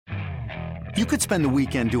You could spend the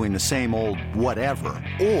weekend doing the same old whatever,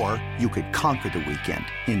 or you could conquer the weekend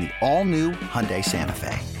in the all-new Hyundai Santa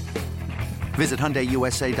Fe. Visit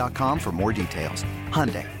HyundaiUSA.com for more details.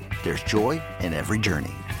 Hyundai, there's joy in every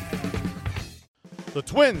journey. The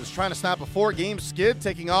Twins trying to snap a 4-game skid,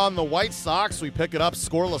 taking on the White Sox. We pick it up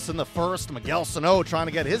scoreless in the first. Miguel Sano trying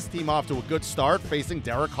to get his team off to a good start, facing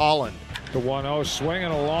Derek Holland. The 1-0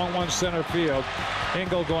 swinging a long one center field.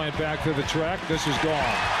 Engel going back to the track. This is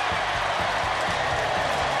gone.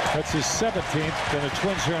 That's his 17th, and the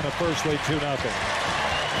Twins here on the first lead 2-0.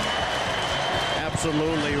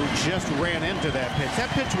 Absolutely, just ran into that pitch. That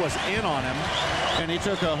pitch was in on him, and he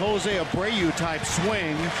took a Jose Abreu type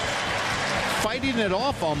swing, fighting it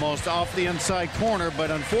off almost off the inside corner,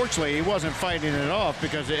 but unfortunately he wasn't fighting it off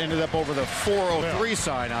because it ended up over the 403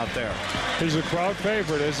 sign out there. He's a crowd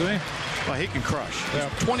favorite, isn't he? Well, he can crush. Yeah.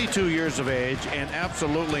 He's 22 years of age and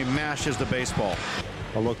absolutely mashes the baseball.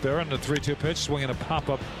 A look there on the 3-2 pitch, swinging a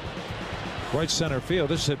pop-up right center field.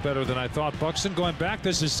 This hit better than I thought. Buxton going back.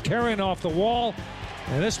 This is carrying off the wall.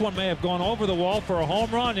 And this one may have gone over the wall for a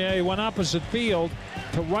home run. Yeah, he went opposite field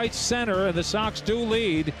to right center, and the Sox do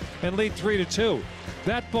lead and lead 3-2.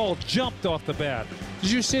 That ball jumped off the bat.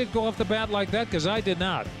 Did you see it go off the bat like that? Because I did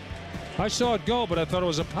not. I saw it go, but I thought it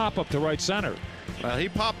was a pop-up to right center. Well, he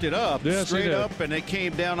popped it up, straight up, and it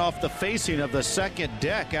came down off the facing of the second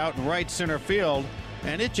deck out in right center field.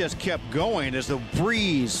 And it just kept going as the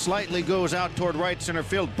breeze slightly goes out toward right center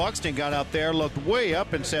field. Buxton got out there, looked way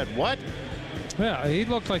up, and said, "What?" Yeah, he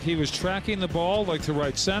looked like he was tracking the ball like to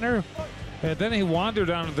right center. And then he wandered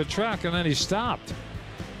onto the track, and then he stopped.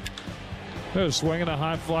 They're swinging a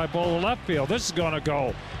high fly ball to left field. This is going to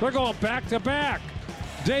go. They're going back to back.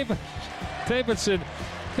 Davidson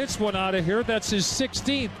hits one out of here. That's his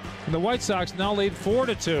 16th. And the White Sox now lead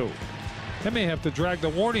 4-2. They may have to drag the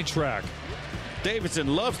warning track.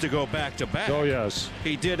 Davidson loves to go back to back. Oh, yes.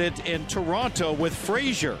 He did it in Toronto with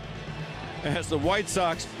Frazier. As the White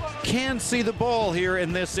Sox can see the ball here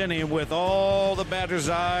in this inning with all the batter's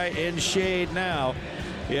eye in shade now.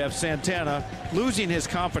 You have Santana losing his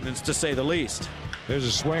confidence, to say the least. There's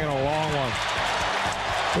a swing and a long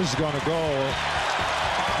one. This is going to go.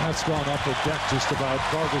 That's going up the deck just about.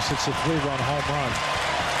 Vargas, it's a 3-run home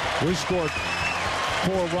run. We scored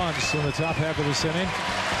 4 runs in the top half of this inning.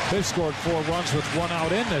 They've scored 4 runs with 1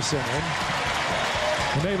 out in this inning.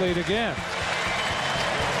 And they lead again.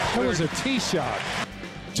 That was a tee shot.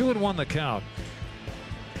 2-1 the count.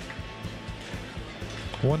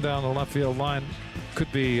 One down the left field line.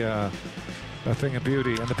 Could be a thing of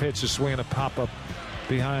beauty. And the pitch is swinging a pop-up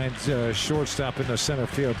behind shortstop in the center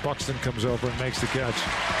field. Buxton comes over and makes the catch.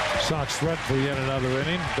 Sox threat for yet another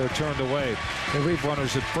inning. They're turned away. They leave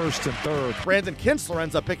runners at first and third. Brandon Kinsler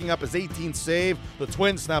ends up picking up his 18th save. The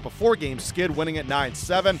Twins snap a 4-game skid, winning at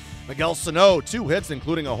 9-7. Miguel Sano, 2 hits,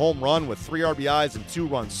 including a home run with 3 RBIs and 2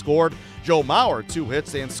 runs scored. Joe Mauer, 2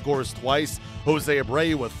 hits and scores twice. Jose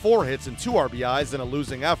Abreu with 4 hits and 2 RBIs in a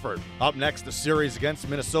losing effort. Up next, the series against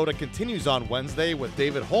Minnesota continues on Wednesday with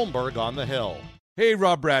David Holmberg on the hill. Hey,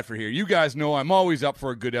 Rob Bradford here. You guys know I'm always up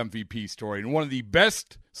for a good MVP story, and one of the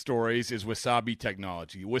best stories is Wasabi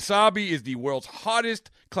Technology. Wasabi is the world's hottest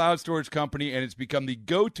cloud storage company, and it's become the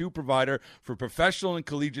go-to provider for professional and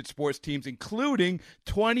collegiate sports teams, including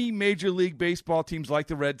 20 Major League Baseball teams like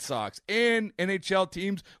the Red Sox and NHL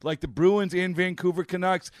teams like the Bruins and Vancouver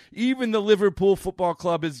Canucks. Even the Liverpool Football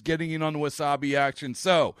Club is getting in on the Wasabi action.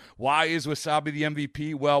 So, why is Wasabi the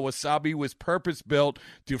MVP? Well, Wasabi was purpose-built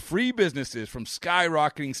to free businesses from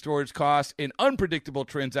skyrocketing storage costs and unpredictable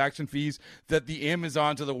transaction fees that the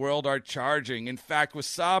Amazons of the world are charging. In fact,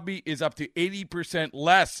 Wasabi is up to 80%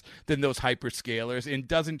 less than those hyperscalers and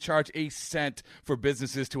doesn't charge a cent for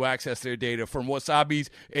businesses to access their data. From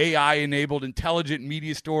Wasabi's AI-enabled intelligent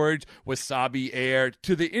media storage, Wasabi Air,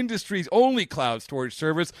 to the industry's only cloud storage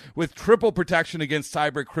service with triple protection against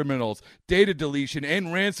cyber criminals, data deletion, and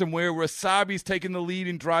ransomware, Wasabi's taken the lead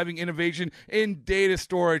in driving innovation in data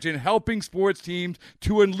storage and helping sports teams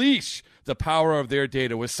to unleash the power of their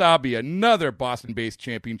data. Wasabi, another Boston-based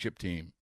championship team.